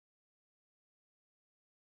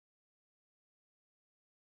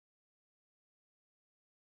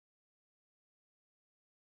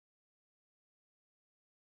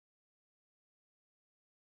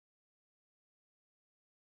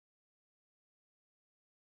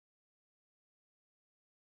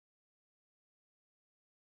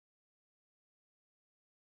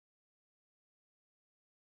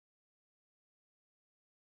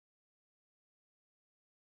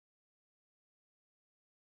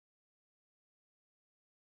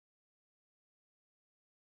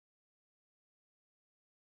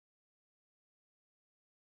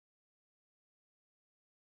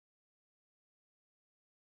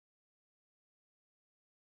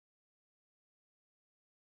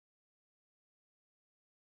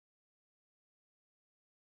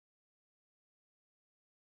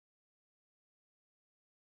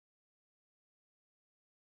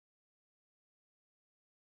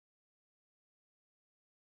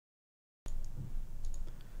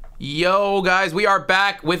Yo, guys, we are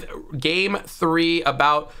back with game 3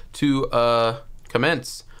 about to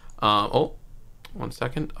commence. Oh, 1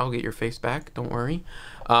 second. I'll get your face back. Don't worry.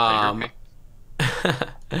 Okay.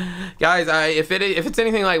 Guys, if it's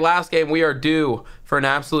anything like last game, we are due for an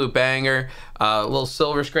absolute banger. Little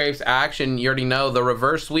Silver Scrapes action. You already know the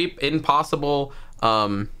reverse sweep, impossible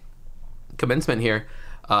commencement here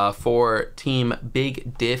for Team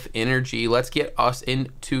Big Diff Energy. Let's get us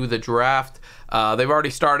into the draft. They've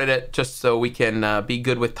already started it just so we can be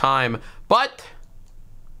good with time, but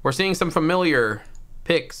we're seeing some familiar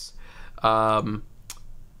picks.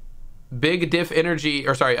 Big Diff Energy,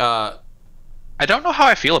 or sorry, I don't know how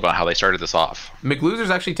I feel about how they started this off. McLoser's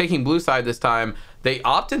actually taking blue side this time. They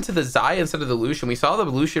opt into the Zaya instead of the Lucian. We saw the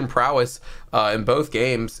Lucian prowess in both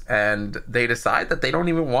games, and they decide that they don't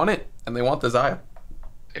even want it, and they want the Zaya.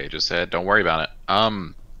 They just said, don't worry about it.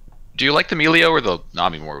 Do you like the Melio or the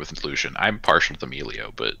Nami more with Lucian? I'm partial to the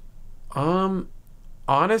Melio, but...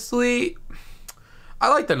 honestly, I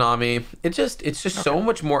like the Nami. It's just so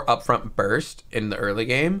much more upfront burst in the early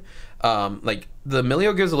game. Like, the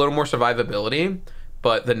Melio gives a little more survivability,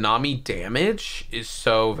 but the Nami damage is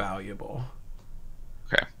so valuable.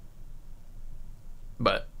 Okay.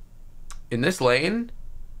 But in this lane,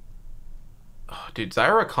 oh, dude,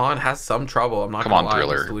 Zyra Khan has some trouble. I'm not Come gonna on, lie.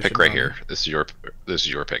 Thriller. Pick right here. This is your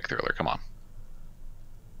pick, Thriller. Come on.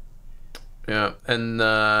 Yeah, and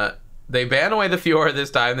they ban away the Fiora this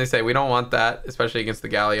time. They say we don't want that, especially against the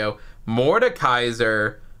Galio.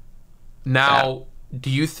 Mordekaiser. Now, do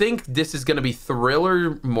you think this is going to be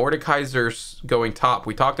Thriller Mordekaiser going top?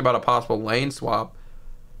 We talked about a possible lane swap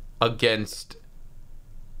against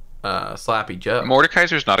Slappy Joe.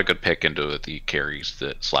 Mordekaiser's not a good pick into the carries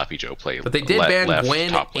that Slappy Joe played. But they did ban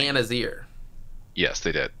Gwen and Azir. Yes,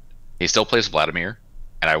 they did. He still plays Vladimir,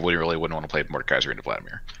 and I really wouldn't want to play Mordekaiser into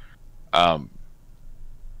Vladimir.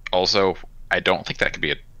 Also, I don't think that could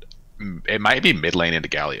be it might be mid lane into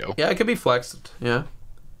Galio. Yeah, it could be flexed. Yeah.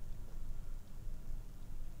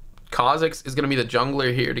 Kha'Zix is going to be the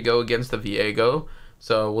jungler here to go against the Viego.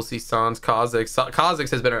 So we'll see Sans Kha'Zix.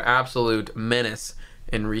 Kha'Zix has been an absolute menace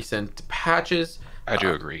in recent patches. I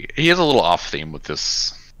do agree. He is a little off theme with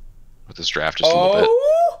this draft just a little bit.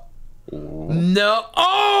 Ooh. No.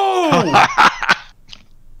 Oh!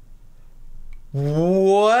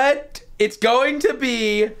 What? It's going to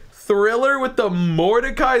be Thriller with the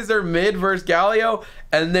Mordekaiser mid versus Galio,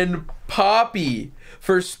 and then Poppy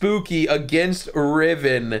for Spooky against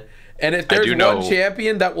Riven. And if there's one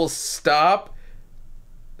champion that will stop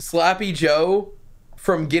Slappy Joe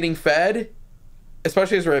from getting fed,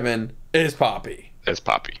 especially as Riven, it is Poppy. It's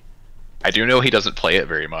Poppy. I do know he doesn't play it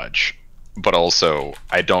very much, but also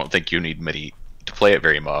I don't think you need Midi to play it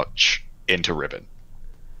very much into Riven.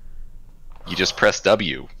 You just press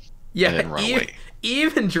W and then run away.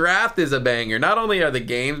 Even draft is a banger. Not only are the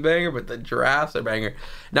games banger, but the drafts are banger.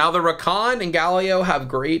 Now the Rakan and Galio have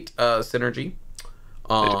great synergy.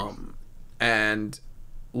 And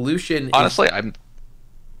Lucian honestly, I'm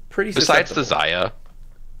pretty besides the Zaya,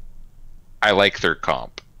 I like their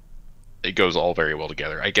comp. It goes all very well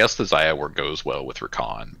together. I guess the Zaya work goes well with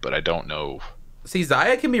Rakan, but I don't know. See,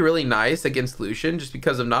 Zaya can be really nice against Lucian just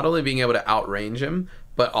because of not only being able to outrange him,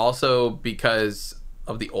 but also because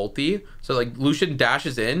of the ulti. So like Lucian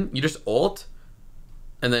dashes in, you just ult,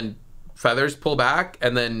 and then feathers pull back,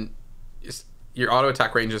 and then your auto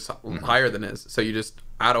attack range is higher than his. So you just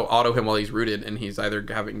auto him while he's rooted, and he's either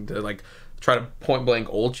having to like try to point blank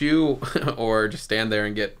ult you or just stand there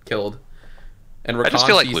and get killed. And Rakan I just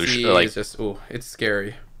feel like CC Lucian, is just it's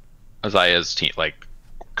scary. Zaya's team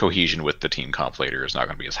cohesion with the team comp later is not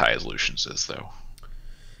going to be as high as Lucian's is though.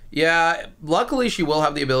 Yeah, luckily she will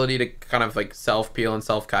have the ability to kind of like self-peel and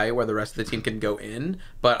self-kite where the rest of the team can go in.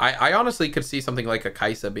 But I honestly could see something like a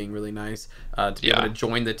Kaisa being really nice to be able to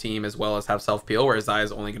join the team as well as have self-peel, whereas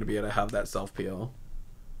Zaya's only going to be able to have that self-peel.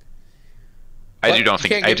 I do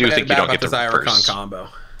think you don't get the Zyra combo.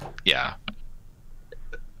 Yeah.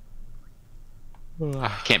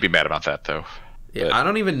 Can't be mad about that though. Yeah, but I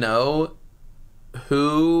don't even know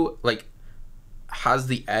who like has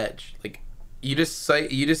the edge. Like you just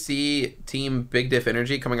see Team Big Diff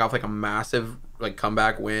Energy coming off like a massive like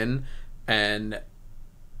comeback win, and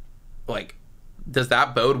like does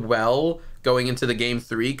that bode well going into the game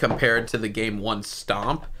 3 compared to the game 1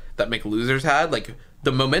 stomp that McLosers had? Like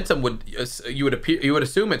the momentum you would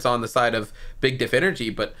assume it's on the side of Big Diff Energy,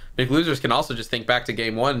 but McLosers can also just think back to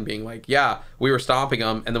game 1 being like, yeah, we were stomping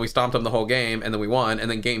them, and then we stomped them the whole game, and then we won, and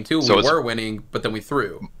then game 2 we were winning, but then we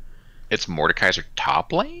threw. It's Mordekaiser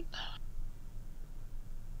top lane?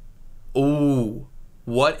 Ooh,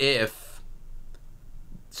 what if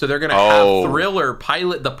So they're gonna have Thriller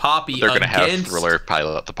pilot the Poppy. They're gonna have Thriller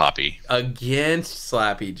pilot the Poppy against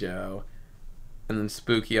Slappy Joe, and then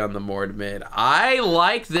Spooky on the Mord mid. I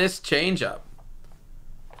like this changeup.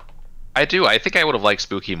 I do. I think I would have liked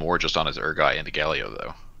Spooky more just on his Urgot into Galio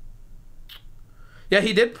though. Yeah,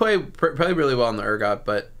 he did play really well on the Urgot,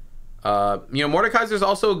 but Mordekaiser's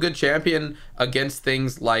also a good champion against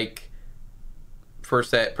things like per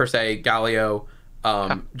se Galio.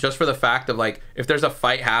 Just for the fact of like, if there's a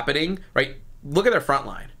fight happening, right? Look at their front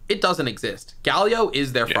line. It doesn't exist. Galio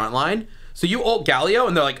is their front line. So you ult Galio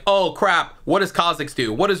and they're like, oh crap, what does Kha'Zix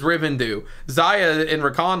do? What does Riven do? Xayah and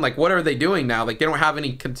Rakan, like, what are they doing now? Like, they don't have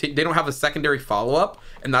they don't have a secondary follow-up,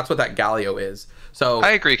 and that's what that Galio is. So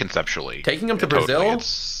I agree conceptually. Taking him to Brazil,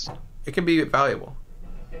 it can be valuable.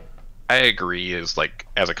 I agree as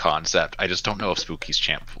a concept. I just don't know if Spooky's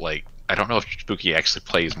champ, I don't know if Spooky actually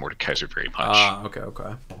plays Mordekaiser very much.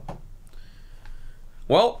 Okay.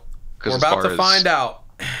 Well, we're about to find out.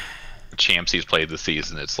 Champs he's played this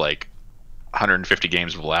season, it's 150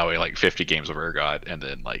 games of Malawi, 50 games of Urgot, and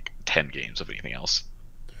then 10 games of anything else.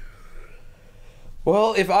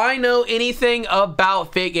 Well, if I know anything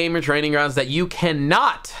about FITGMR training grounds, that you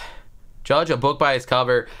cannot judge a book by its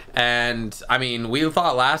cover. And I mean, we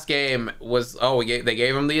thought last game was they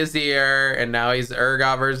gave him the Azir, and now he's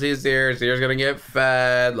Urgot versus Azir. Azir's gonna get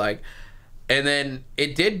fed, and then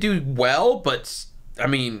it did do well, but I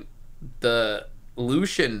mean, the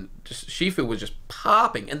Lucian Shifu was just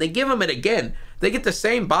popping, and they give him it again. They get the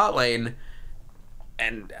same bot lane.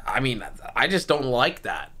 And I mean, I just don't like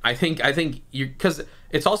that. I think because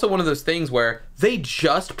it's also one of those things where they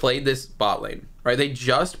just played this bot lane, right? They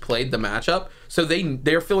just played the matchup, so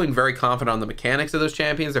they're feeling very confident on the mechanics of those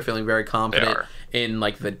champions. They're feeling very confident in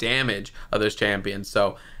the damage of those champions.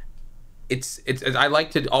 So it's I like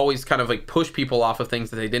to always kind of push people off of things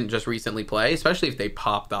that they didn't just recently play, especially if they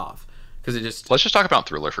popped off, because it just. Let's just talk about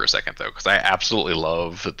Thriller for a second though, because I absolutely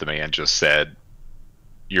love that the man just said,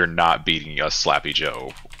 "You're not beating us, Slappy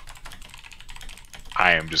Joe.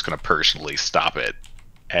 I am just going to personally stop it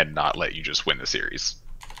and not let you just win the series."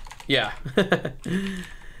 Yeah.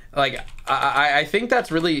 I think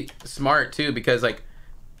that's really smart too, because I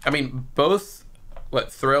mean, both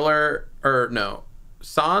Vertigo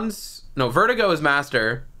is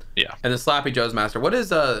master. Yeah. And then Slappy Joe's master. What is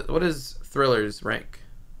Thriller's rank?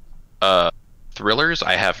 Thriller's,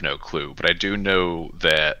 I have no clue, but I do know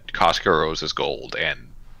that Coscaro's is gold and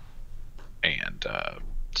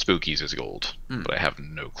Spooky's is gold, but I have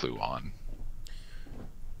no clue on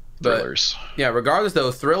Thrillers. Yeah, regardless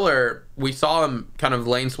though, Thriller, we saw him kind of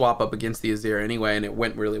lane swap up against the Azir anyway, and it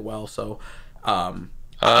went really well. So,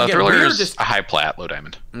 Thriller's just a high plat, low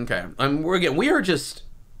diamond. Okay, and we are just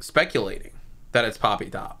speculating that it's Poppy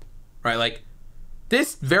top, right?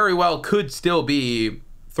 This very well could still be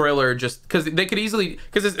Thriller, just because they could easily,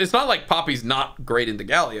 because it's not like Poppy's not great into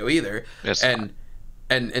Galio either,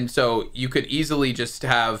 and so you could easily just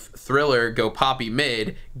have Thriller go Poppy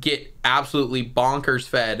mid, get absolutely bonkers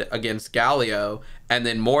fed against Galio, and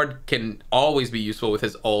then Mord can always be useful with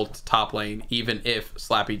his ult top lane, even if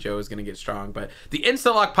Slappy Joe is going to get strong. But the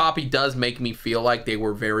insta-lock Poppy does make me feel like they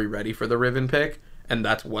were very ready for the Riven pick, and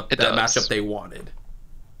that's what matchup they wanted.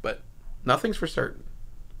 But nothing's for certain.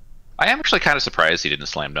 I am actually kind of surprised he didn't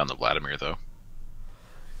slam down the Vladimir, though.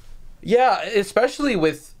 Yeah, especially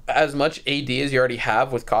with as much AD as you already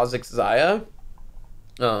have with Kha'Zix Xayah.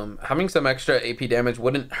 Having some extra AP damage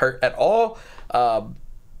wouldn't hurt at all.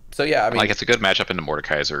 So yeah, I mean, it's a good matchup into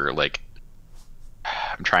Mordekaiser.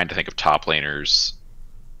 I'm trying to think of top laners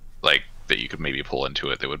that you could maybe pull into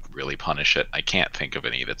it that would really punish it. I can't think of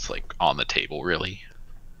any that's on the table really.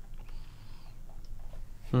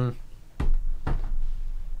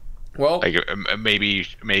 Well,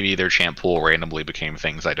 maybe their champ pool randomly became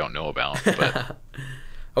things I don't know about. But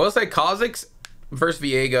I will say Kha'Zix versus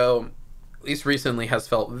Viego, at least recently, has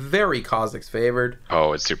felt very Kha'Zix favored.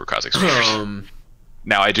 Oh, it's super Kha'Zix favored.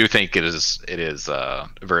 Now I do think it is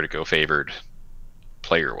Vertigo favored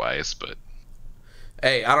player wise, but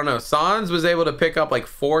hey, I don't know. Sans was able to pick up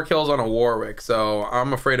 4 kills on a Warwick, so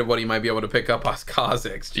I'm afraid of what he might be able to pick up on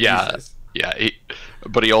Kha'Zix. Jesus. Yeah,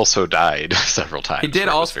 but he also died several times. He did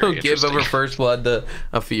also give over first blood to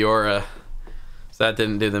a Fiora, so that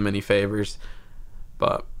didn't do them any favors.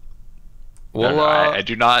 But I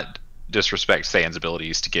do not disrespect Sand's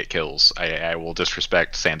abilities to get kills. I will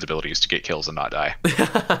disrespect Sand's abilities to get kills and not die.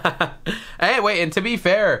 Hey, wait, and to be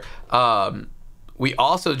fair, we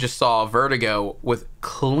also just saw Vertigo with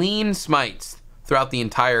clean smites throughout the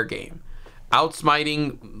entire game,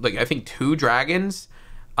 outsmiting I think 2 dragons.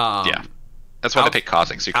 Yeah. That's why they picked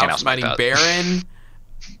Kha'Zix, so you can't outsmite that. Baron,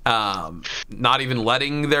 Not even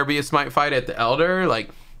letting there be a smite fight at the Elder. Like,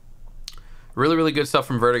 really, really good stuff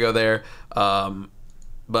from Vertigo there.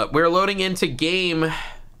 But we're loading into game.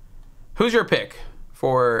 Who's your pick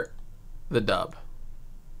for the dub?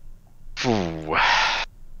 Ooh.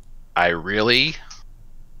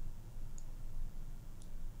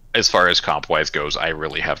 As far as comp-wise goes, I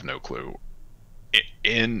really have no clue.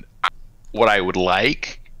 In what I would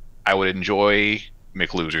like, I would enjoy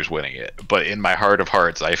McLosers winning it. But in my heart of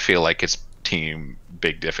hearts, I feel like it's Team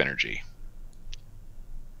Big Diff Energy.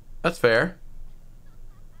 That's fair.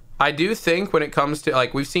 I do think when it comes to,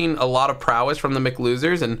 like, we've seen a lot of prowess from the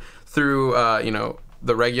McLosers and through,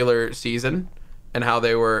 the regular season and how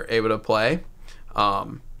they were able to play.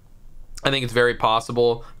 I think it's very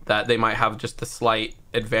possible that they might have just a slight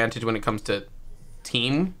advantage when it comes to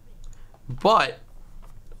team. But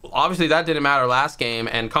obviously that didn't matter last game,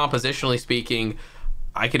 and compositionally speaking,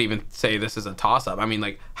 I could even say this is a toss-up. I mean,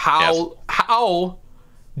 like, how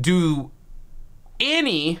do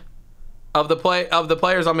any of the players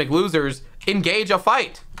on McLosers engage a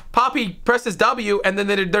fight? Poppy presses W, and then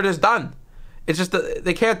they're just done. It's just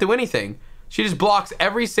they can't do anything. She just blocks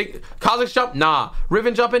every Kha'Zix jump, nah.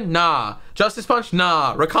 Riven jumping, nah. Justice punch,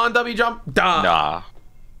 nah. Rakan W jump, nah.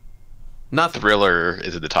 Nothing. Thriller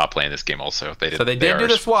is in the top lane in this game also. They did do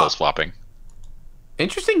the swap. Swapping.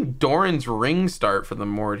 Interesting Doran's ring start for the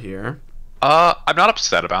Mord here. I'm not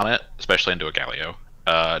upset about it, especially into a Galio.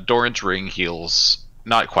 Doran's ring heals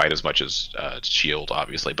not quite as much as shield,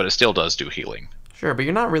 obviously, but it still does do healing. Sure, but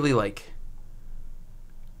you're not really, like,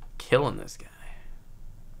 killing this guy.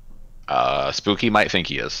 Spooky might think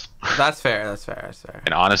he is. That's fair.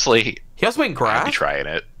 And honestly, he also went Grasp. I'd be trying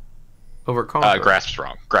it. Over Conqueror. Grasp's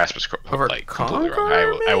wrong. Grasp is over like completely wrong.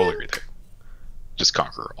 I will agree there. Just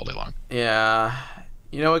Conqueror all day long. Yeah.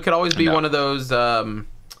 You know, it could always be one of those rune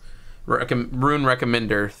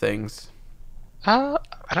recommender things. I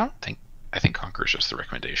think Conqueror's just the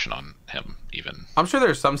recommendation on him, even. I'm sure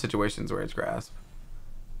there's some situations where it's Grasp.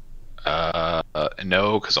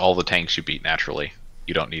 No, because all the tanks you beat naturally.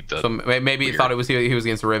 You don't need the... So maybe he thought he was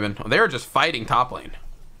against Riven. They were just fighting top lane.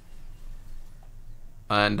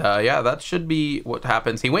 And, yeah, that should be what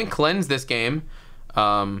happens. He went cleanse this game.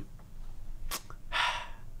 I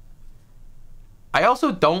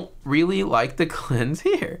also don't really like the cleanse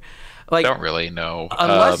here. Like, don't really know.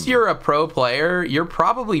 Unless you're a pro player, you're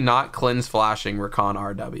probably not cleanse flashing Rakan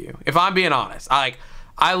RW. If I'm being honest. I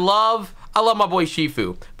love my boy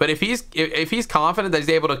Shifu, but if he's confident that he's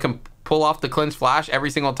able to pull off the cleanse flash every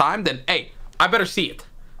single time, then hey, I better see it.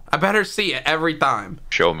 I better see it every time.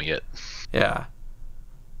 Show me it. Yeah.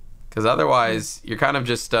 Because otherwise, you're kind of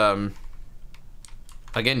just again.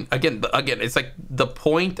 It's like the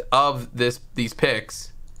point of these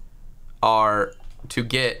picks are to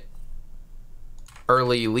get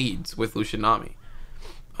early leads with Lucianami,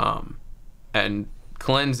 and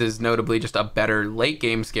cleanse is notably just a better late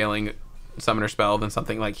game scaling summoner spell than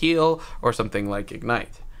something like heal or something like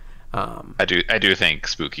ignite. I do think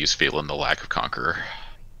Spooky's feeling the lack of Conqueror.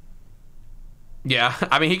 Yeah,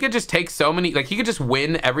 I mean, he could just take so many, like, he could just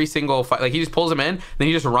win every single fight. Like, he just pulls him in, then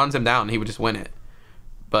he just runs him down, and he would just win it.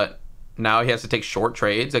 But now he has to take short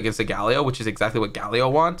trades against a Galio, which is exactly what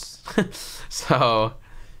Galio wants. So,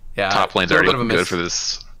 yeah. Top lane's already looking good for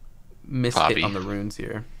this miss hit on the runes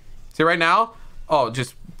here. See, right now,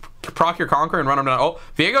 just proc your Conqueror and run him down. Oh,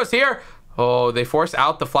 Viego's here. Oh, they force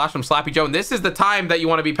out the flash from Slappy Joe, and this is the time that you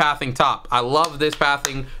want to be pathing top. I love this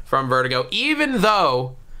pathing from Vertigo, even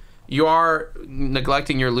though you are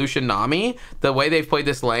neglecting your Lucian Nami. The way they've played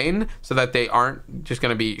this lane so that they aren't just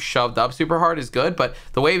going to be shoved up super hard is good, but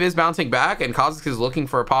the wave is bouncing back, and Kha'Zix is looking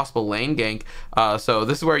for a possible lane gank. So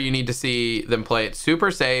this is where you need to see them play it super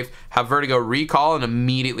safe, have Vertigo recall, and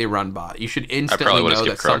immediately run bot. You should instantly know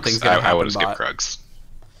that something's going to happen. I would have skipped Krugs.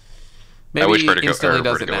 Maybe I wish Vertigo, instantly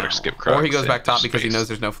does it now. Krugs or he goes back top because he knows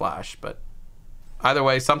there's no flash. But either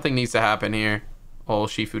way, something needs to happen here. Oh,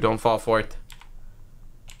 Shifu, don't fall for it.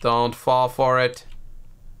 Don't fall for it.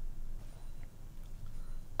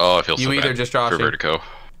 Oh, I feel so you either bad just Josh for Vertigo.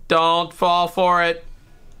 Don't fall for it.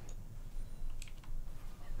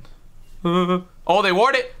 Oh, they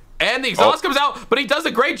ward it. And the exhaust comes out, but he does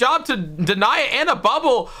a great job to deny it and a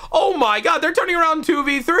bubble. Oh my god, they're turning around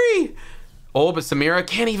 2v3. Oh, but Samira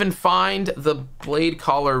can't even find the Blade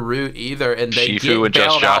Caller route either, and they Shifu get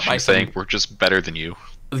bailed out by saying we're just better than you.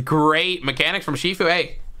 Great mechanics from Shifu.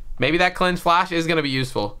 Hey, maybe that cleanse flash is going to be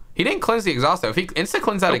useful. He didn't cleanse the exhaust though. If he insta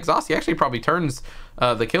cleanse that exhaust, he actually probably turns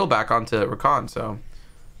the kill back onto Rakan. So,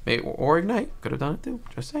 maybe, or ignite could have done it too.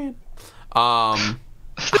 Just saying.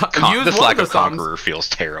 This lack of Conqueror feels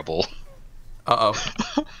terrible. Uh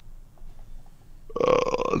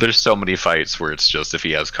There's so many fights where it's just if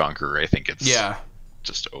he has Conqueror, I think it's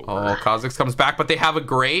just over. Oh, Kha'Zix comes back, but they have a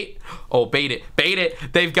great... Oh, bait it. Bait it.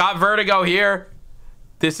 They've got Vertigo here.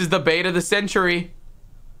 This is the bait of the century.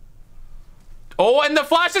 Oh, and the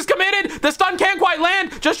flash is committed. The stun can't quite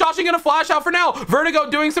land. Just Joshing gonna flash out for now. Vertigo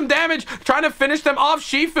doing some damage, trying to finish them off.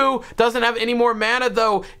 Shifu doesn't have any more mana,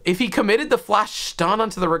 though. If he committed the flash stun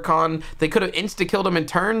onto the Rakan, they could have insta-killed him and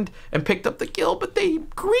turned and picked up the kill, but they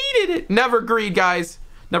greeded it. Never greed, guys.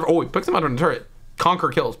 Never. Oh, he picks him out on the turret. Conquer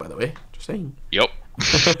kills, by the way. Just saying. Yep.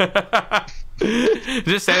 Just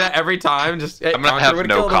say that every time. Just I'm gonna have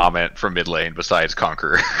no comment from mid lane besides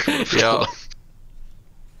Conqueror. Yeah.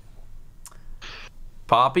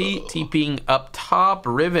 Poppy TPing up top.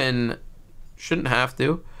 Riven shouldn't have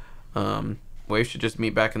to. Wave should just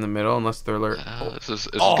meet back in the middle unless they're alert. This is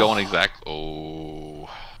going exact. Oh,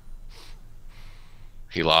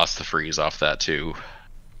 he lost the freeze off that too.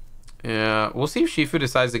 Yeah, we'll see if Shifu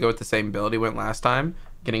decides to go with the same build he went last time,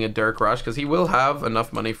 getting a Dirk rush, because he will have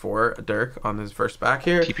enough money for a Dirk on his first back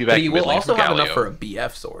here. But he will also have enough for a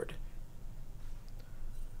BF sword.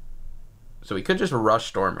 So he could just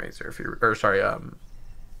rush Stormrazor if you, or sorry,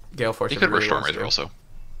 Gale Force. He could rush Stormrazor also.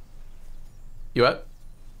 You what?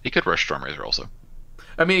 He could rush Stormrazor also.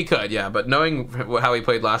 I mean, he could, yeah. But knowing how he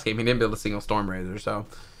played last game, he didn't build a single Stormrazor, so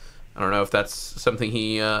I don't know if that's something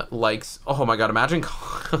he likes. Oh my god! Imagine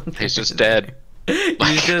he's just dead.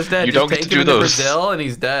 He's just dead. You just don't get to do those. Brazil, and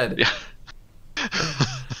he's dead. Yeah.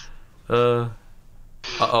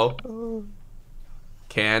 Uh-oh.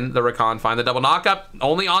 Can the Rakan find the double knockup?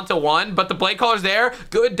 Only onto one, but the Blade Caller's there.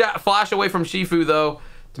 Good flash away from Shifu, though,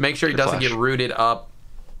 to make sure he doesn't get rooted up.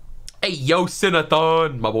 Hey, yo,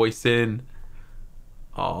 Sinathon, my boy Sin.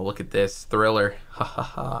 Oh, look at this. Thriller. Ha ha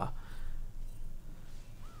ha.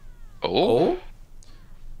 Oh.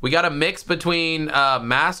 We got a mix between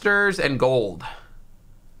Masters and Gold.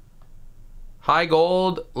 High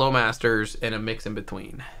Gold, low Masters, and a mix in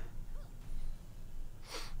between.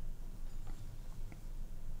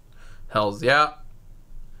 Hells yeah.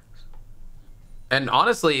 And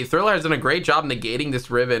honestly, Thriller has done a great job negating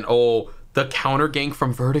this Riven. Oh, the counter gank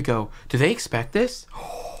from Vertigo. Do they expect this?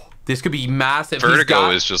 Oh, this could be massive. Vertigo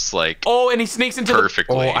is just like... Oh, and he sneaks into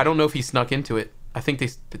perfectly. Oh, I don't know if he snuck into it. I think they...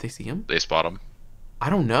 Did they see him? They spot him. I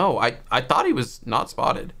don't know. I thought he was not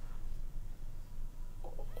spotted.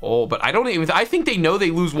 Oh, but I don't even... I think they know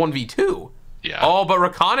they lose 1v2. Yeah. Oh, but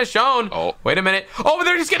Rakan is shown. Oh. Wait a minute. Oh, but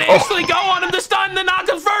they're just going to instantly go on him. The stun, the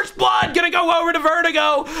knockup, first blood. Going to go over to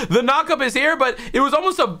Vertigo. The knockup is here, but it was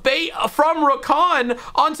almost a bait from Rakan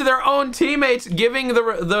onto their own teammates, giving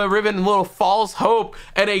the Riven a little false hope.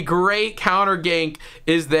 And a great counter gank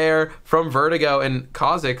is there from Vertigo. And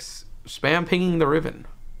Kha'Zix spam pinging the Riven.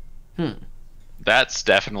 That's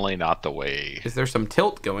definitely not the way. Is there some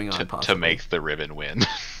tilt going on to make the Riven win?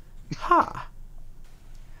 Ha.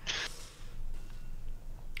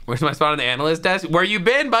 Where's my spot on the analyst desk? Where you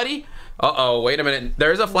been, buddy? Uh-oh, wait a minute.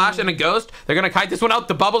 There's a flash and a ghost. They're going to kite this one out.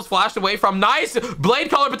 The bubble's flashed away from. Nice! Blade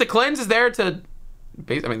Caller, but the cleanse is there to...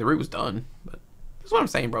 I mean, the root was done. But that's what I'm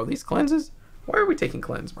saying, bro. These cleanses... Why are we taking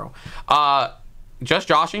cleanse, bro? Just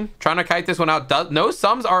joshing. Trying to kite this one out. No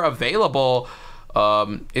sums are available.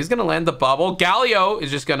 Is going to land the bubble. Galio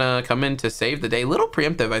is just going to come in to save the day. Little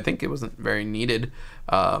preemptive. I think it wasn't very needed.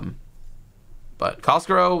 But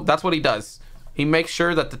Koskaro, that's what he does. He makes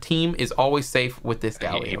sure that the team is always safe with this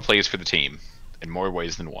Galio. He plays for the team in more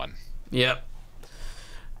ways than one. Yep.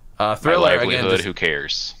 Thriller, my livelihood, again, who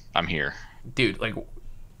cares? I'm here. Dude, like...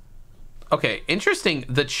 Okay, interesting.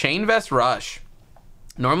 The Chain Vest Rush.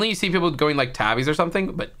 Normally you see people going like tabbies or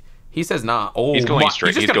something, but he says nah. Oh, he's going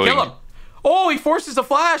straight. He's going to kill him. Oh, he forces a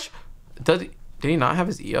flash. Did he not have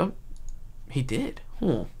his E up? He did.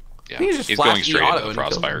 Yeah, he's going straight into the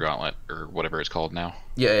Frostfire Gauntlet, or whatever it's called now.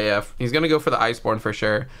 Yeah. He's going to go for the Iceborne for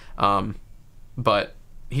sure. But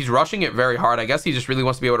he's rushing it very hard. I guess he just really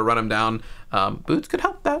wants to be able to run him down. Boots could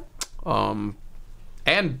help that.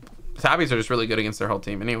 And Tabbies are just really good against their whole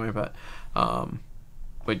team anyway. But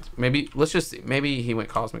wait, maybe he went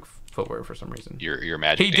Cosmic Footwear for some reason. Your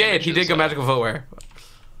magic. He did go Magical Footwear.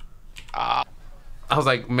 I was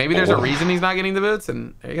like, maybe there's a reason he's not getting the boots,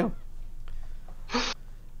 and there you go.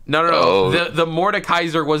 No. Oh. The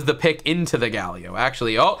Mordekaiser was the pick into the Galio,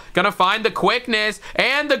 actually. Oh, gonna find the quickness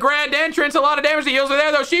and the grand entrance. A lot of damage. The heals are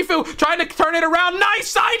there, though. Shifu trying to turn it around. Nice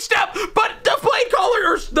sidestep, but the Blade Caller,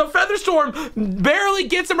 or the Featherstorm, barely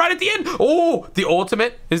gets him right at the end. Oh, the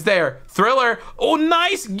ultimate is there. Thriller. Oh,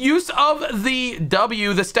 nice use of the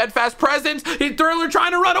W, the Steadfast Presence. Thriller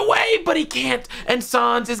trying to run away, but he can't. And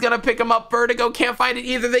Sans is gonna pick him up. Vertigo can't find it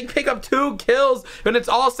either. They pick up 2 kills, and it's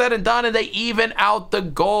all said and done, and they even out the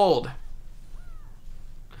gold.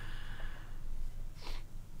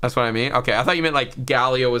 That's what I mean. Okay, I thought you meant like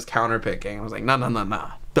Galio was counterpicking. I was like, no.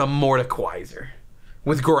 The Mordekaiser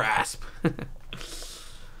with grasp. Should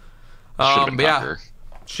have been But yeah, Conqueror.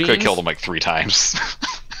 Could have killed him like 3 times.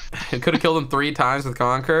 It could have killed him 3 times with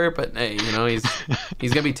Conqueror, but hey, you know, he's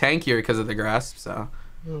gonna be tankier because of the grasp, so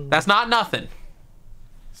that's not nothing.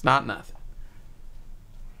 It's not nothing.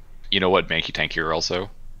 You know what make you tankier also?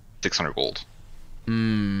 600 gold.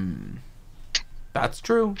 That's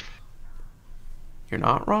true. You're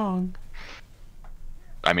not wrong.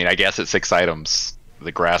 I mean, I guess it's 6 items.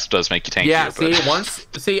 The grasp does make you tankier. Yeah,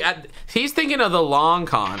 but... he's thinking of the long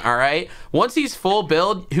con, all right? Once he's full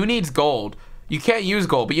build, who needs gold? You can't use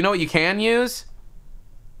gold, but you know what you can use?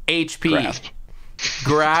 HP.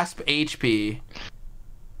 Grasp HP.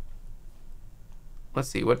 Let's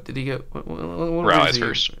see, what did he get? What Revitalize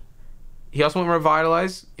first. He also went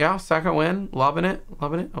Revitalize. Yeah, second win. Loving it.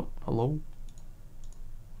 Oh, hello. What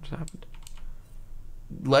just happened?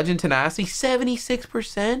 Legend Tenacity,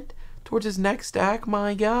 76% towards his next stack.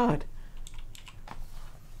 My God.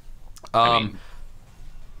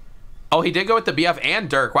 Oh, he did go with the BF and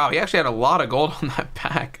Dirk. Wow, he actually had a lot of gold on that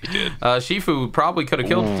pack. He did. Shifu probably could have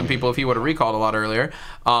killed some people if he would have recalled a lot earlier.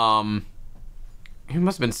 He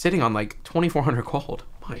must have been sitting on like 2,400 gold.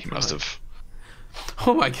 He must have.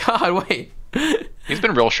 Oh my God, wait. He's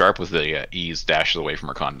been real sharp with the E's dashes away from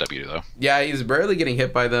Rakan W, though. Yeah, he's barely getting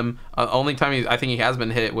hit by them. Only time I think he has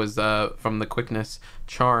been hit was from the quickness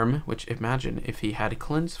charm, which imagine if he had a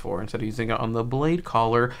cleanse for instead of using it on the blade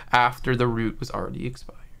collar after the root was already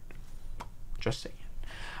expired. Just saying.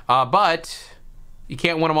 But you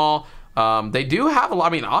can't win them all. They do have a lot. I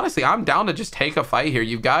mean, honestly, I'm down to just take a fight here.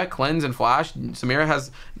 You've got cleanse and flash. Samira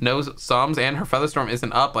has no sums and her Featherstorm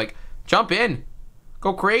isn't up. Like, jump in.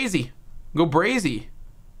 Go crazy. Go brazy.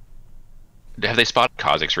 Have they spotted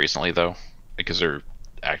Kha'Zix recently, though? Because they're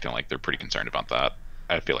acting like they're pretty concerned about that.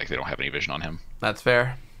 I feel like they don't have any vision on him. That's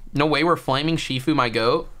fair. No way we're flaming Shifu, my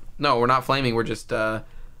goat. No, we're not flaming. We're just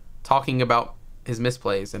talking about his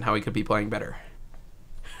misplays and how he could be playing better.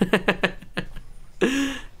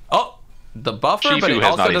 Oh, the buffer, Shifu but it has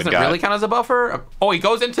also not even doesn't got- really count as a buffer. Oh, he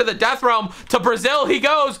goes into the death realm to Brazil. He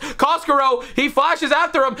goes. Koskoro, he flashes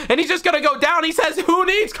after him, and he's just going to go down. He says, who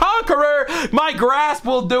needs Conqueror? My grasp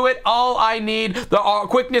will do it. All I need. The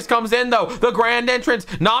quickness comes in, though. The grand entrance.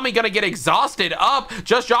 Nami going to get exhausted up.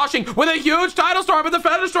 Just joshing with a huge tidal storm, but the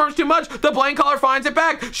feather storm's too much. The blade collar finds it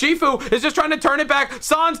back. Shifu is just trying to turn it back.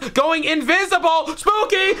 Sans going invisible.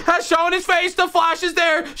 Spooky has shown his face. The flash is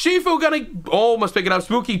there. Shifu going to almost pick it up.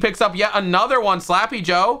 Spooky picks up yet another one. Slappy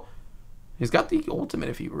Joe. He's got the ultimate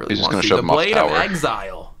if he really He's just wants gonna to. shove The him off Blade of tower.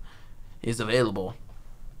 Exile is available.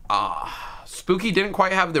 Spooky didn't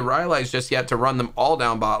quite have the Rylai's just yet to run them all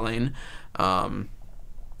down bot lane.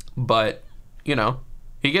 But, you know,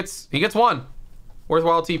 he gets one.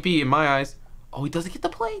 Worthwhile TP in my eyes. Oh, he doesn't get the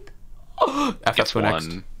plate. Oh, FF Gets go next.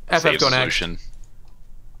 one. FF Saves go his next. Lucian.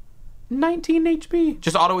 19 HP.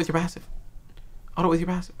 Just auto with your passive. Auto with your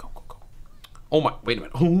passive. Go. Oh my, wait a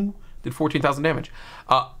minute. Oh, did 14,000 damage.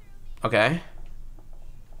 Okay.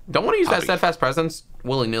 Don't want to use that steadfast presence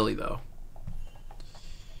willy-nilly though.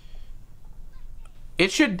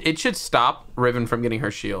 It should stop Riven from getting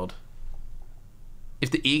her shield. If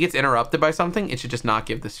the E gets interrupted by something, it should just not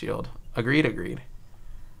give the shield. Agreed.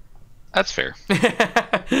 That's fair.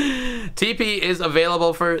 TP is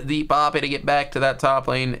available for the Poppy to get back to that top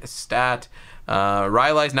lane stat.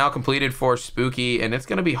 Rylai's now completed for Spooky, and it's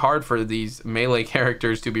going to be hard for these melee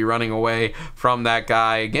characters to be running away from that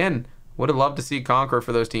guy. Again, would have loved to see Conqueror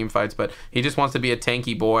for those team fights, but he just wants to be a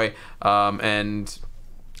tanky boy. And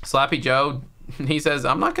Slappy Joe, he says,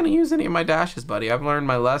 I'm not going to use any of my dashes, buddy. I've learned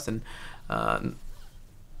my lesson.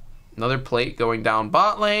 Another plate going down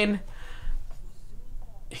bot lane.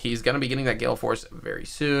 He's going to be getting that Gale Force very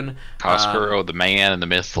soon. Koskoro, the man and the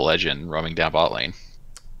myth, the legend, roaming down bot lane.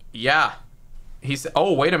 Yeah. He's,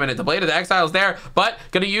 oh, wait a minute. The Blade of the Exile's there, but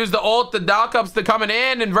going to use the ult. The knock-ups to coming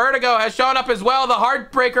in, and Vertigo has shown up as well. The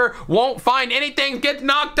Heartbreaker won't find anything. Gets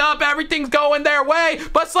knocked up. Everything's going their way,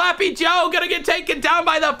 but Slappy Joe going to get taken down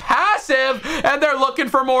by the passive, and they're looking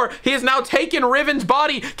for more. He has now taken Riven's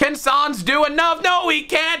body. Can Sans do enough? No, he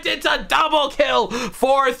can't. It's a double kill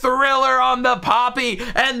for Thriller on the Poppy,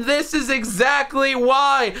 and this is exactly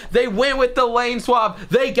why they went with the lane swap.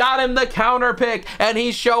 They got him the counter pick, and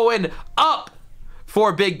he's showing up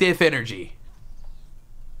for big diff energy.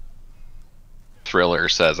 Thriller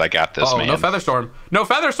says, I got this, man. No Featherstorm. No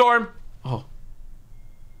Featherstorm! Oh.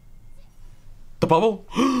 The bubble?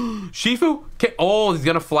 Shifu? Oh, he's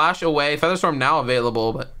gonna flash away. Featherstorm now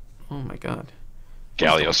available, but oh my god.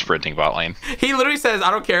 Galio sprinting bot lane. He literally says,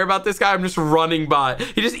 I don't care about this guy, I'm just running bot.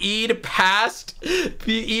 He just eat past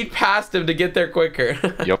him to get there quicker.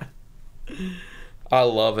 Yep. I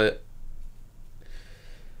love it.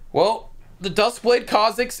 Well, the Duskblade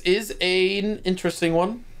Kha'Zix is an interesting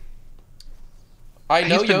one. I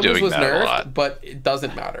know Yomu's was nerfed, but it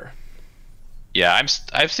doesn't matter. Yeah,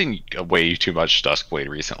 I've seen way too much Duskblade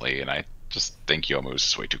recently, and I just think Yomu's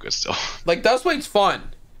is way too good still. Like, Duskblade's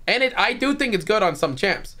fun, and I do think it's good on some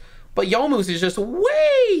champs, but Yomu's is just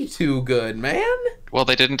way too good, man. Well,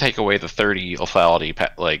 they didn't take away the 30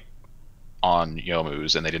 lethality like on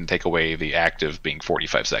Yomu's, and they didn't take away the active being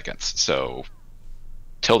 45 seconds. So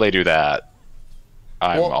till they do that,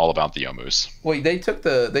 I'm all about the Yomu's. Wait, they took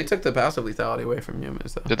the passive lethality away from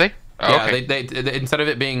Yomu's though. Did they? Oh, yeah, okay. they instead of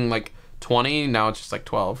it being like 20, now it's just like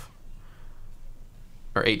 12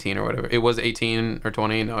 or 18 or whatever. It was 18 or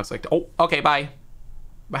 20. Now it's like, oh, okay, bye.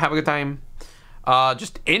 Have a good time.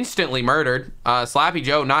 Just instantly murdered. Slappy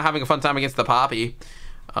Joe not having a fun time against the Poppy.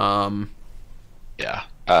 Yeah.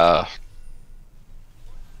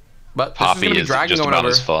 But Poppy this is gonna be Dragon just going about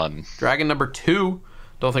over. as fun. Dragon number 2.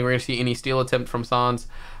 Don't think we're gonna see any steal attempt from Sans.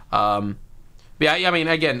 Yeah, I mean,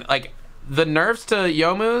 again, like the nerfs to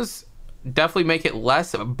Yomu's definitely make it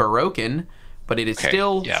less broken, but it is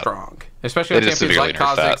still strong, especially on champions like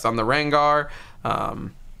Kha'Zix on the Rengar.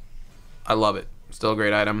 I love it. Still a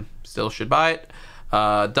great item. Still should buy it.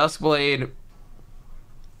 Duskblade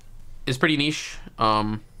is pretty niche.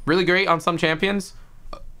 Really great on some champions,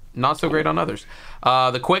 not so great on others.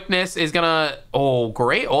 The quickness is gonna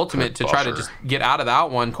great ultimate to try to just get out of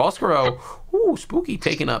that one. Koskoro, spooky,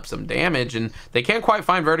 taking up some damage, and they can't quite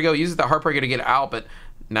find Vertigo. Uses the Heartbreaker to get out, but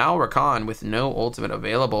now Rakan with no ultimate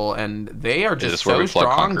available, and they are just so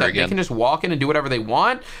strong that they can just walk in and do whatever they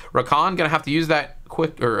want. Rakan gonna have to use that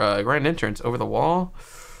quick or grand entrance over the wall.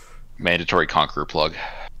 Mandatory Conqueror plug.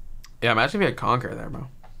 Yeah, imagine if you had Conqueror there, bro.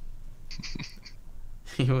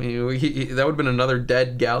 That would have been another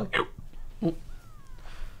dead Gal.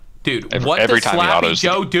 Dude, what does Slappy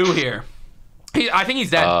Joe do here? I think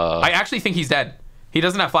he's dead. I actually think he's dead. He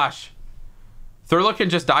doesn't have flash. Thriller can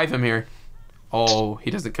just dive him here. Oh,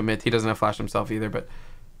 he doesn't commit. He doesn't have flash himself either, but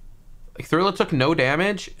like Thriller took no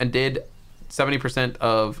damage and did 70%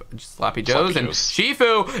 of Slappy Joe's, and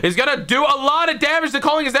Shifu is gonna do a lot of damage. The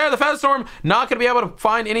calling is there. The Featherstorm not gonna be able to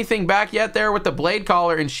find anything back yet there with the Blade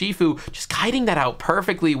Caller, and Shifu just kiting that out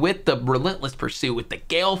perfectly with the Relentless Pursuit, with the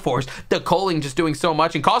Gale Force, the calling just doing so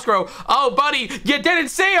much. And Koskoro, oh buddy, you didn't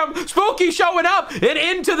see him. Spooky showing up and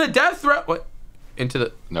into the death threat. What? Into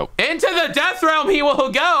the death realm he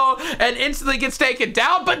will go and instantly gets taken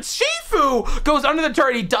down, but Shifu goes under the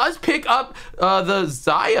turret. He does pick up the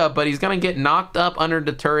Xayah, but he's gonna get knocked up under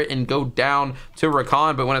the turret and go down to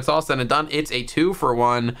Rakan. But when it's all said and done, it's a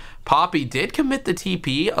 2-for-1. Poppy did commit the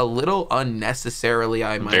TP a little unnecessarily,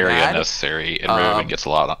 I might add. Very unnecessary, and Raven gets a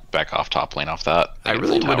lot back off top lane off that. I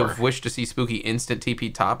really would have wished to see Spooky instant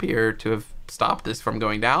TP top here to have stopped this from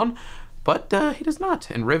going down, but he does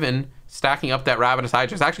not. And Riven stacking up that Ravenous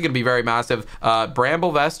Hydra is actually going to be very massive.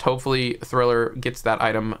 Bramble Vest, hopefully Thriller gets that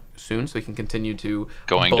item soon so he can continue to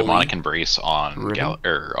going Demonic Embrace on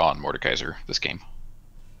on Mordekaiser this game.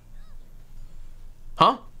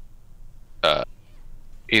 Huh?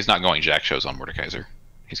 He's not going Jack shows on Mordekaiser.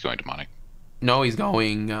 He's going Demonic. No, he's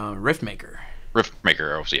going Riftmaker.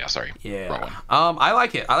 Riftmaker, oh yeah, sorry. Yeah. I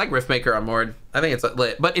like it. I like Riftmaker on Mord. I think it's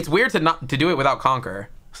lit. But it's weird to do it without Conqueror.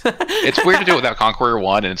 It's weird to do it without Conqueror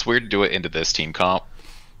 1, and it's weird to do it into this team comp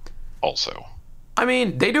also. I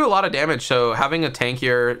mean, they do a lot of damage, so having a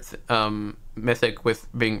tankier mythic with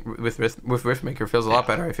Riftmaker feels a lot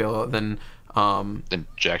better, I feel, than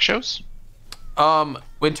Jack shows?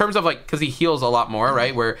 In terms of like, because he heals a lot more,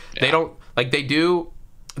 right? Where they don't like they do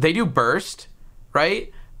burst, right?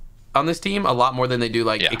 On this team a lot more than they do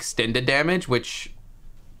like extended damage, which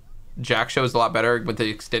Jack Show is a lot better with the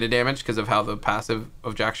extended damage because of how the passive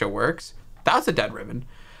of Jack Show works. That's a dead Riven.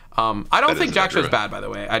 I don't think Jack Show's bad, by the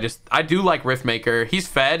way. I do like Riftmaker. He's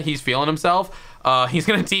fed. He's feeling himself. He's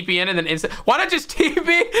gonna TP in and then why not just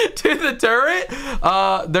TP to the turret?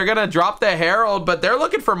 They're gonna drop the Herald, but they're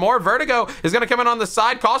looking for more. Vertigo is gonna come in on the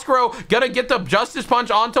side. Koskoro gonna get the Justice Punch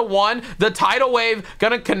onto 1. The Tidal Wave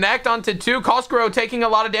gonna connect onto 2. Koskoro taking a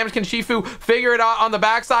lot of damage. Can Shifu figure it out on the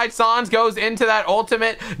backside? Sans goes into that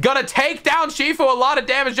ultimate, gonna take down Shifu. A lot of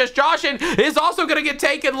damage. Just Joshin is also gonna get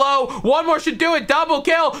taken low. One more should do it. Double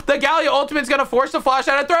kill. The Galio ultimate's gonna force the flash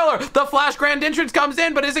out of Thriller. The flash grand entrance comes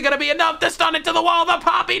in, but is it gonna be enough to stun it to into the wall. The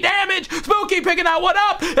poppy damage. Spooky picking that one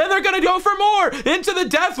up, and they're going to go for more. Into the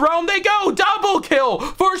death realm they go. Double kill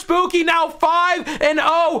for Spooky, now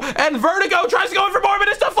 5-0. And Vertigo tries to go in for more, but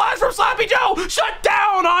it's the flash from Slappy Joe. Shut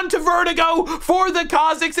down onto Vertigo for the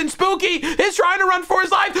Kazakhs, and Spooky is trying to run for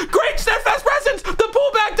his life. Great steadfast presence. The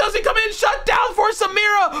pullback doesn't come in. Shut down for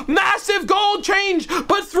Samira. Massive gold change,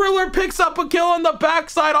 but Thriller picks up a kill on the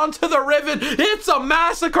backside onto the Riven. It's a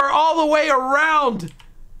massacre all the way around.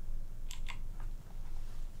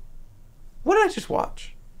 What did I just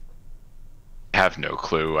watch? I have no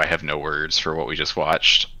clue. I have no words for what we just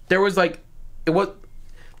watched. There was like,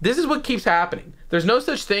 this is what keeps happening. There's no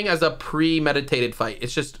such thing as a premeditated fight.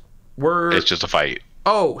 It's just It's just a fight.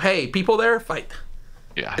 Oh, hey, people there, fight.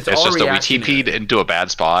 Yeah, it's just that we TP'd into a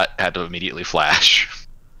bad spot, had to immediately flash.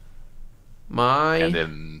 And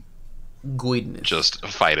then goodness. Just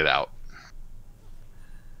fight it out.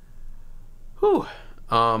 Whew.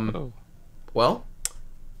 Well,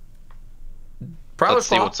 Prowler's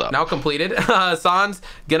see what's up. Now completed. San's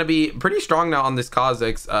gonna be pretty strong now on this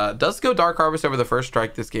Kazakhs. Does go Dark Harvest over the first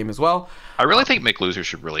strike this game as well. I really think McLoser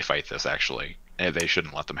should really fight this, actually. They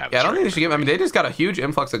shouldn't let them have it. Yeah, I don't think they should give. I mean, they just got a huge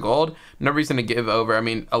influx of gold. No reason to give over. I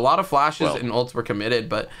mean, a lot of flashes and ults were committed,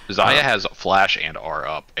 but Xayah has flash and R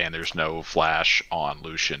up, and there's no flash on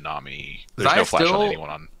Lucian, Nami. There's Xayah no flash still on anyone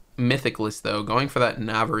on Mythic list though. Going for that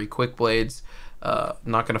Navari Quick Blades.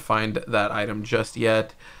 Not gonna find that item just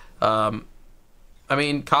yet. I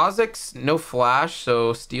mean, Kazakhs no flash,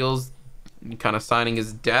 so Steel's kind of signing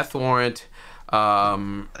his death warrant.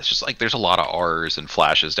 It's just like there's a lot of R's and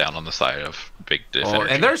flashes down on the side of Big Diff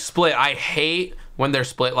Energy. And they're split. I hate when they're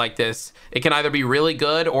split like this. It can either be really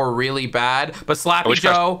good or really bad. But Slappy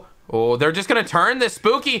Joe, they're just going to turn this.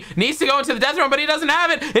 Spooky needs to go into the death room, but he doesn't have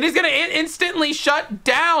it. And he's going to instantly shut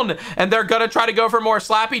down. And they're going to try to go for more.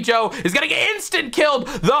 Slappy Joe is going to get instant killed.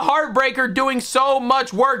 The Heartbreaker doing so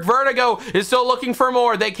much work. Vertigo is still looking for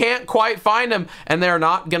more. They can't quite find him. And they're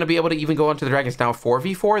not going to be able to even go onto the Dragons. Now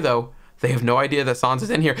 4v4 though. They have no idea that Sans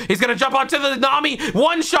is in here. He's going to jump onto the Nami.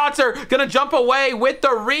 One-shots are going to jump away with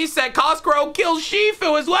the reset. Cosgrove kills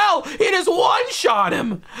Shifu as well. It is one-shot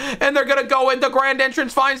him. And they're going to go in. The Grand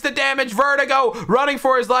Entrance finds the damage. Vertigo running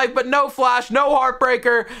for his life, but no flash, no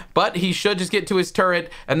Heartbreaker. But he should just get to his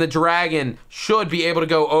turret, and the Dragon should be able to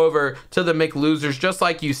go over to the McLosers. Just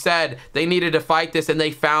like you said, they needed to fight this, and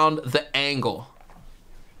they found the angle.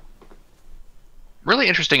 Really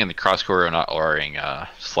interesting in the cross corridor not R'ing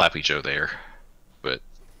Slappy Joe there, but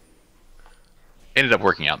ended up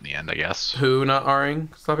working out in the end, I guess. Who not R'ing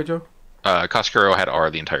Slappy Joe? Coscuro had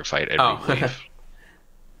R the entire fight. I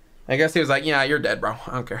guess he was like, yeah, you're dead, bro.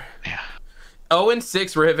 I don't care. Yeah.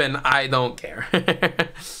 0-6 Riven, I don't care.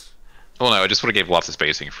 Well, no, I just would have gave lots of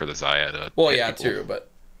spacing for the Xayah to yeah, true, but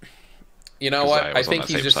you know what? I think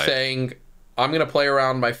he's just saying, I'm going to play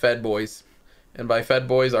around my Fed boys. And by Fed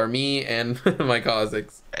boys are me and my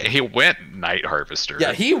Kazakhs. He went Night Harvester.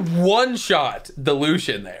 Yeah, he one-shot the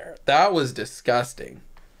Lucian there. That was disgusting.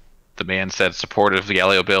 The man said, supportive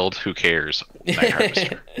Galio build, who cares? Night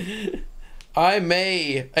Harvester.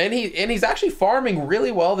 And he's actually farming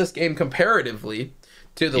really well this game comparatively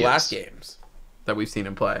to the last games that we've seen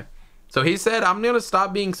him play. So he said, I'm going to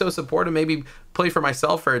stop being so supportive, maybe play for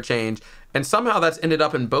myself for a change. And somehow that's ended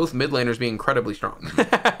up in both mid laners being incredibly strong.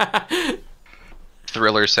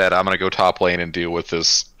 Thriller said, I'm going to go top lane and deal with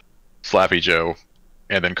this Slappy Joe.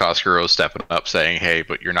 And then Coscuro stepping up saying, hey,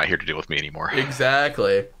 but you're not here to deal with me anymore.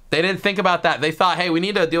 Exactly. They didn't think about that. They thought, hey, we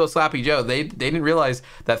need to deal with Slappy Joe. They didn't realize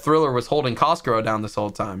that Thriller was holding Coscuro down this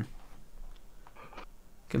whole time.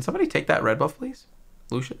 Can somebody take that red buff, please?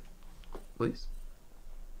 Lucian, please.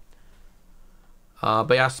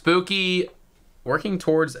 But yeah, Spooky working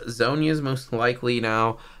towards Zhonya's most likely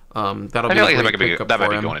now. That'll be that might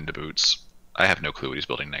be going into boots. I have no clue what he's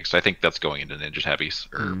building next. I think that's going into Ninja Heavies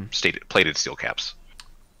or plated steel caps.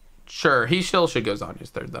 Sure, he still should go Zhonya's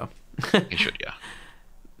third though. He should, yeah.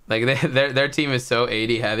 Like their team is so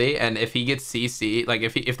AD heavy, and if he gets CC, like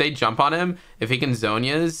if they jump on him, if he can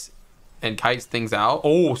Zhonya's and kites things out.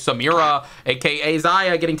 Oh, Samira, aka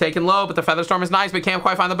Xayah, getting taken low, but the Featherstorm is nice, but can't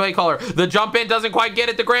quite find the blade caller. The jump in doesn't quite get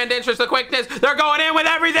it. The Grand Entrance, the quickness. They're going in with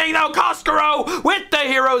everything though. Coscuro with the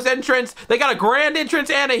Hero's Entrance. They got a Grand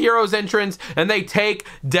Entrance and a Hero's Entrance, and they take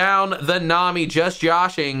down the Nami, just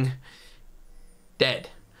joshing. Dead.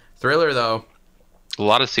 Thriller though. A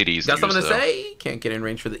lot of CDs. Got something to say? Can't get in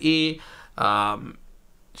range for the E.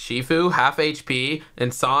 Shifu, half HP,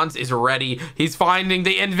 and Sans is ready. He's finding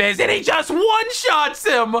the invis, and he just one-shots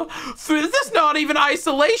him. This is not even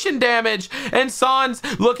isolation damage. And Sans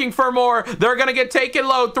looking for more. They're going to get taken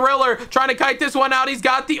low. Thriller trying to kite this one out. He's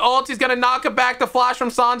got the ult. He's going to knock him back. The flash from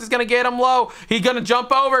Sans is going to get him low. He's going to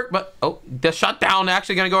jump over, but the shutdown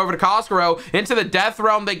actually going to go over to Koskoro. Into the death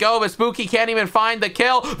realm they go, but Spooky can't even find the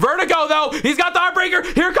kill. Vertigo, though, he's got the Heartbreaker.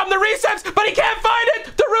 Here come the resets, but he can't find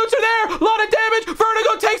it. The roots are there. A lot of damage.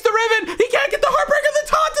 Vertigo takes the Riven. He can't get the Heartbreaker. The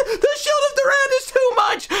taunt. The Shield of Durand is too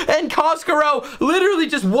much. And Koskoro literally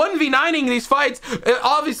just 1v9ing these fights.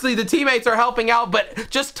 Obviously, the teammates are helping out, but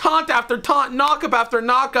just taunt after taunt, knock-up after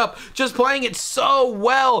knock-up, just playing it so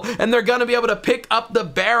well. And they're going to be able to pick up the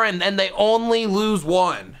Baron, and they only lose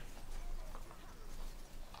one.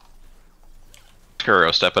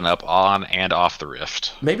 Kuro stepping up on and off the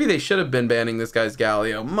rift. Maybe they should have been banning this guy's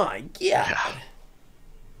Galio. My God. Yeah.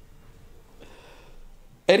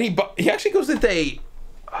 And he actually goes with a...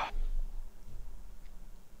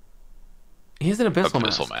 He has an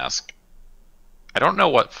Abyssal Mask. I don't know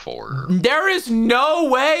what for. There is no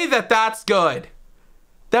way that that's good.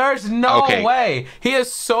 There's no way. He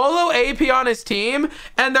has solo AP on his team,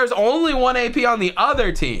 and there's only one AP on the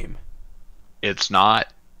other team. It's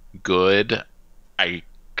not good. I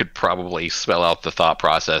could probably spell out the thought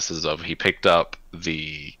processes of he picked up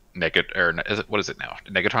the what is it now?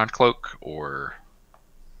 Negatron cloak or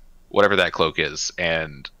whatever that cloak is,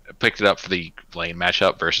 and picked it up for the lane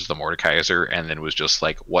matchup versus the Mordekaiser, and then was just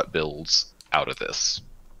like, what builds out of this?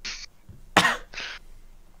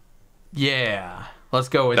 Yeah, let's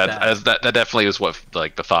go with that. That definitely is what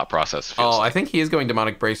like the thought process feels like. I think he is going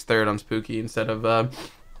Demonic Brace third on Spooky instead of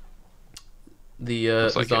the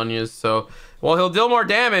Zhonya's. So, well, he'll deal more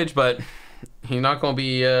damage, but he's not going to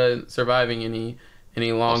be surviving any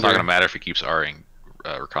longer. Well, it's not going to matter if he keeps R'ing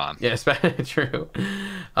Rakan. Yeah, it's true.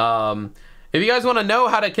 If you guys want to know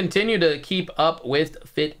how to continue to keep up with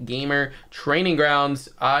FITGMR Training Grounds,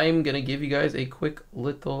 I'm going to give you guys a quick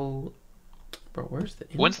little... Bro, where's the...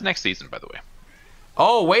 When's the next season, by the way?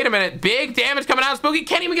 Oh, wait a minute. Big damage coming out. Spooky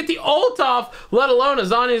can't even get the ult off, let alone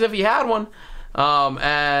Azani's if he had one.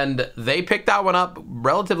 And they picked that one up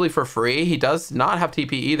relatively for free. He does not have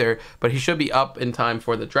TP either, but he should be up in time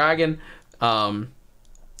for the dragon.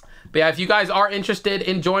 But yeah, if you guys are interested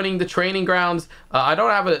in joining the training grounds, I don't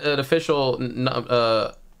have an official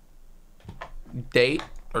date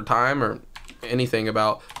or time or anything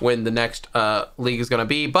about when the next league is going to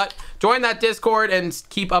be. But join that Discord and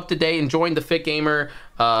keep up to date and join the FITGMR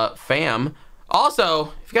fam.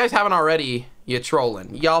 Also, if you guys haven't already, you're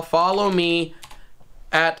trolling. Y'all follow me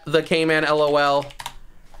at the K-Man LOL.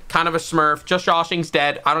 Kind of a smurf. Just Joshing's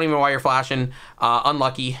dead. I don't even know why you're flashing.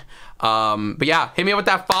 Unlucky. But yeah, hit me up with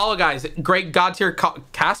that follow, guys. Great God tier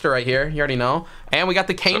caster right here. You already know. And we got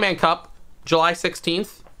the K-Man Cup, July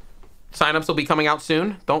 16th. Signups will be coming out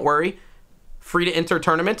soon. Don't worry. Free to enter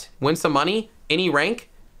tournament. Win some money. Any rank.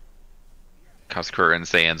 Koskura and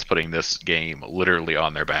Sans putting this game literally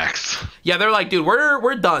on their backs. Yeah, they're like, dude,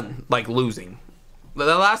 we're done, like, losing.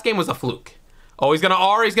 The last game was a fluke. Oh, he's gonna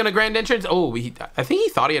R, he's gonna Grand Entrance. Oh, I think he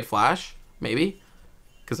thought he had Flash, maybe.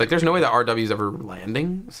 Because, like, there's no way that RW is ever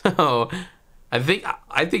landing. So, I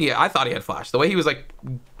thought he had Flash. The way he was, like,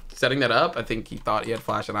 setting that up, I think he thought he had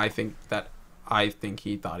Flash, and I think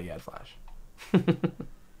he thought he had Flash.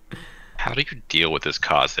 How do you deal with this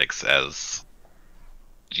Kha'Zix as...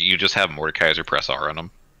 Do you just have Mordekaiser press R on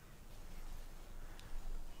him?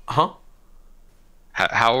 Huh?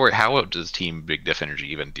 How does Team Big Diff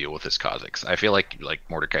Energy even deal with this Kha'Zix? I feel like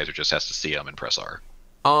Mordekaiser just has to see him and press R.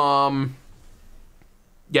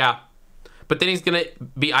 Yeah. But then he's going to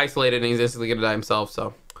be isolated and he's instantly going to die himself,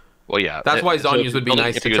 so... Well, yeah. That's why Zhonya's would be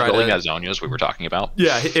nice to try to... If he was building that Zhonya's we were talking about.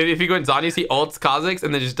 Yeah, if you go in Zhonya's, he ults Kha'Zix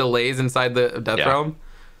and then just delays inside the Death Realm.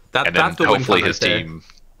 That's the hopefully his team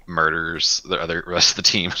murders the rest of the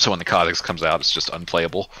team, so when the Kha'Zix comes out, it's just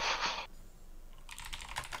unplayable.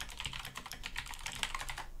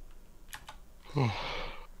 Yeah,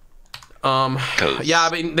 I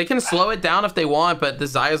mean, they can slow it down if they want, but the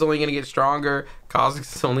Zaya's only going to get stronger.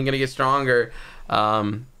 Kha'Zix is only going to get stronger.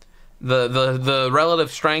 The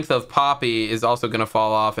relative strength of Poppy is also going to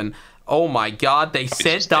fall off, and oh my God, they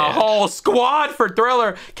sent the whole squad for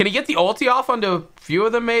Thriller. Can he get the ulti off onto few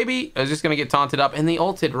of them maybe. I was just going to get taunted up, and they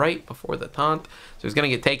ulted right before the taunt. So he's going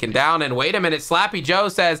to get taken down. And wait a minute, Slappy Joe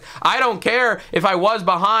says, I don't care if I was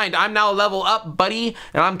behind. I'm now level up, buddy,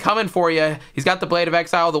 and I'm coming for you. He's got the Blade of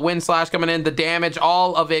Exile, the Wind Slash coming in, the damage,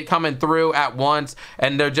 all of it coming through at once,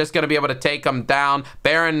 and they're just going to be able to take him down.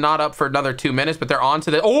 Baron not up for another 2 minutes, but they're on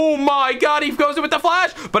to the... Oh my god, he goes in with the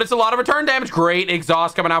flash, but it's a lot of return damage. Great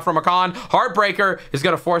exhaust coming out from Akan. Heartbreaker is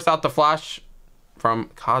going to force out the flash from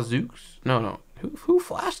Kazooks. No. Who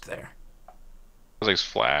flashed there? It was like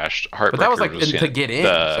flashed. Heartbreaker, but that was like to get in.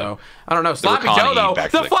 So I don't know. Slappy Joe though,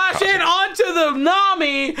 the flash in onto the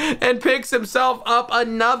Nami and picks himself up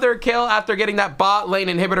another kill after getting that bot lane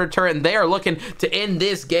inhibitor turret. And they are looking to end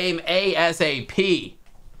this game ASAP.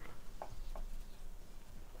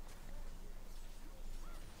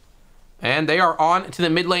 And they are on to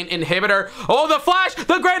the mid lane inhibitor. Oh, the flash,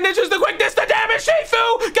 the Grand Ninjas, the quickness, the damage.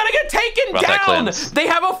 Shifu gonna get taken down. They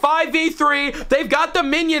have a 5v3. They've got the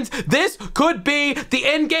minions. This could be the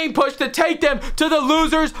end game push to take them to the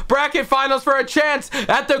losers bracket finals for a chance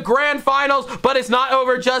at the grand finals. But it's not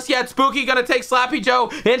over just yet. Spooky gonna take Slappy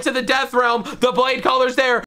Joe into the death realm. The blade caller's there.